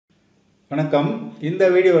வணக்கம். இந்த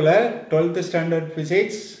வீடியோவில் 12th standard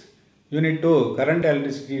physics unit 2 current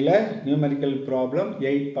electricity numerical problem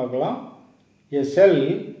 8 பார்க்கலாம். A cell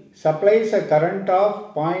supplies a current of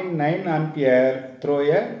 0.9 ampere through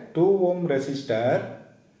a 2 ohm resistor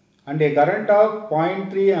and a current of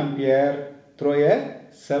 0.3 ampere through a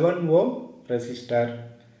 7 ohm resistor.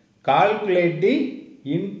 Calculate the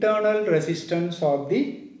internal resistance of the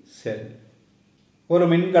cell. ஒரு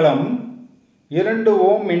மின்கலம் 2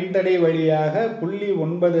 ஓம் மின்தடை வழியாக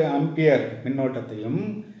 0.9 ampere மின்னோட்டத்தையும்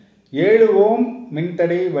 7 ஓம்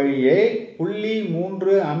மின்தடை வழியே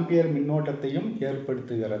 0.3 ampere மின்னோட்டத்தையும்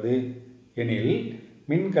ஏற்படுத்துகிறது எனில்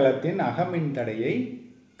மின்கலத்தின் அகமின்தடையை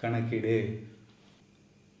கணக்கிடு.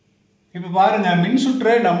 இப்போ பாருங்க,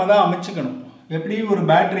 மின்சுற்றை நம்ம தான் அமைச்சுக்கணும். எப்படி ஒரு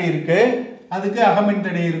பேட்டரி இருக்கு, அதுக்கு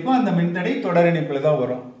அகமின்தடை இருக்கும், அந்த மின்தடை தொடர் இணைப்பில் தான்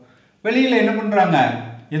வரும். வெளியில் என்ன பண்ணுறாங்க,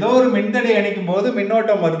 ஏதோ ஒரு மின்தடை இணைக்கும் போது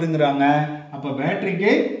மின்னோட்டம் வருதுங்கிறாங்க. அப்போ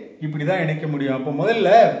பேட்டரிக்கு இப்படி தான் இணைக்க முடியும். அப்போ முதல்ல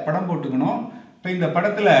படம் போட்டுக்கணும். இப்போ இந்த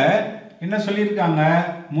படத்தில் என்ன சொல்லியிருக்காங்க,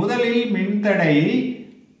 முதலில் மின்தடை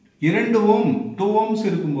 2 ஓம் 2 ஓம்ஸ்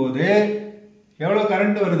இருக்கும்போது எவ்வளோ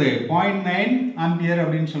கரண்ட் வருது, 0.9 ஆம்பியர்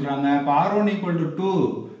அப்படின்னு சொல்கிறாங்க. இப்போ R1 = 2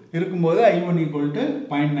 இருக்கும்போது I1 =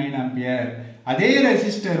 0.9 ஆம்பியர். அதே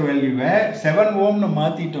ரெசிஸ்டர் வேல்யூவை 7 ஓம்னு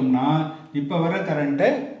மாற்றிட்டோம்னா இப்போ வர கரண்ட்டு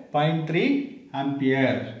 0.3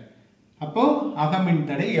 ஆம்பியர். அப்போ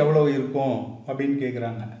அகமின்தடை எவ்வளோ இருக்கும் அப்படின்னு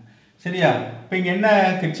கேட்குறாங்க. சரியா? இப்போ இங்கே என்ன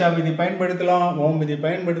கிர்ச்சாஃப் விதி பயன்படுத்தலாம், ஓம் விதி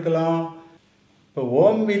பயன்படுத்தலாம். இப்போ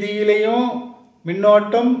ஓம் விதியிலையும்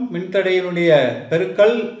மின்னோட்டம் மின்தடையினுடைய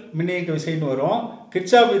பெருக்கல் மின்னியக்கு விசைன்னு வரும்.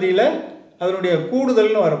 கிர்ச்சாஃப் விதியில் அதனுடைய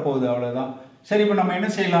கூடுதல்னு வரப்போகுது, அவ்வளோதான். சரி, இப்போ நம்ம என்ன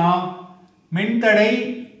செய்யலாம், மின்தடை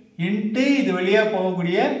இன்ட்டு இது வழியாக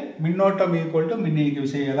போகக்கூடிய மின்னோட்டம் ஈக்குவல் டு மின்னியக்கு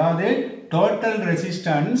விசை, அதாவது total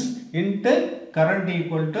resistance into current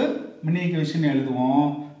equal to மின்னியக்கு விசைன்னு எழுதுவோம்.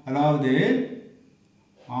 அதாவது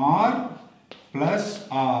R +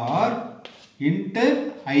 R into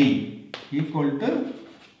I equal to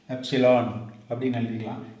epsilon அப்படின்னு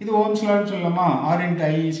எழுதிக்கலாம். இது ஓம்ஸ் லான்னு சொல்லலாமா, R ×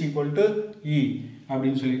 I = E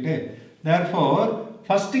அப்படின்னு சொல்லிட்டு. therefore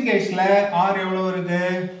ஃபர்ஸ்ட் கேஸில் R எவ்வளோ இருக்கு,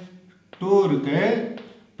 2 இருக்கு,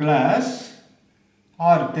 ப்ளஸ்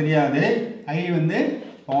R தெரியாது, I வந்து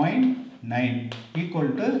 0.9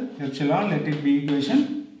 equal to epsilon. Let it be equation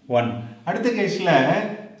 1. அடுத்த கேஸில்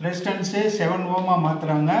ரெசிஸ்டன்ஸு 7 ஓமாக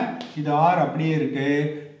மாற்றுறாங்க. இது R அப்படியே இருக்குது,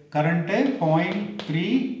 கரண்ட்டு 0.3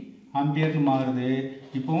 ஆம்பியர்னு மாறுது.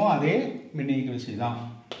 இப்போவும் அதே மின்னியக்கு விசை தான்.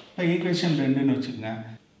 இப்போ ஈக்குவேஷன் 2ன்னு வச்சுக்கோங்க.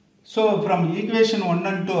 So from equation 1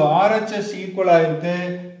 and 2 RHS ஈக்குவலாக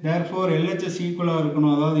இருக்குது, therefore LHS ஈக்குவலாக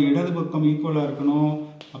இருக்கணும், அதாவது இடது பக்கம் ஈக்குவலாக இருக்கணும்.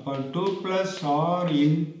 அப்போ 2 + R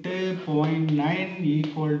into 0.9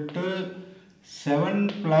 equal to 7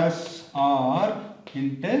 + R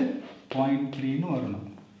into 0.3ன்னு வரணும்.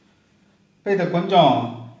 இப்போ இதை கொஞ்சம்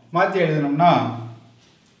மாற்றி எழுதணும்னா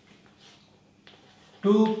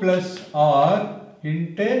 2 + R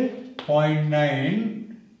இன்ட்டு 0.9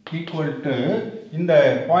 ஈக்குவல் டு இந்த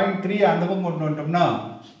 0.3 அந்த பக்கம் கொண்டு வந்துட்டோம்னா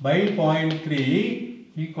பை 0.3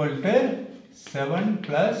 ஈக்குவல் டு 7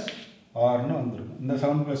 + Rன்னு வந்துடும். இந்த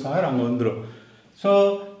 7 + R அங்கே வந்துடும். ஸோ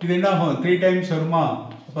இது என்ன ஆகும், 3 டைம்ஸ் வருமா.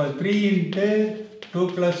 அப்போ 3 into 2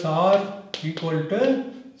 + R equal to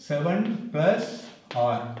 7 +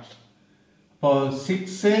 R. இப்போ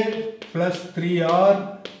 6 + 3R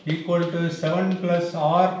ஈக்குவல் டு 7 +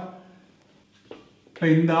 R. இப்போ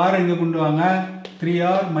இந்த R எங்கே கொண்டு வாங்க,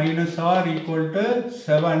 3R - R ஈக்குவல் டு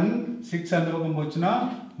 7. 6 அந்த பக்கம் போச்சுன்னா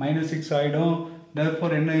 -6 ஆகிடும்.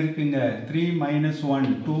 therefore என்ன இருக்குங்க, 3 - 1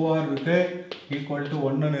 2R இருக்கு ஈக்குவல் டு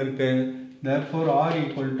 1ன்னு இருக்கு. therefore R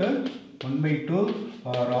equal to 1/2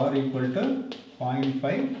 or R equal to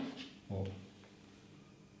 0.5 ஓம்.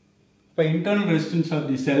 இப்போ இன்டர்னல் ரெசிஸ்டன்ஸ் ஆஃப்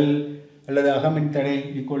தி செல் அல்லது அகமின்தடை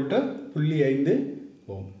ஈக்குவல் டு 0.5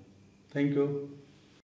 ஓம். தேங்க்யூ.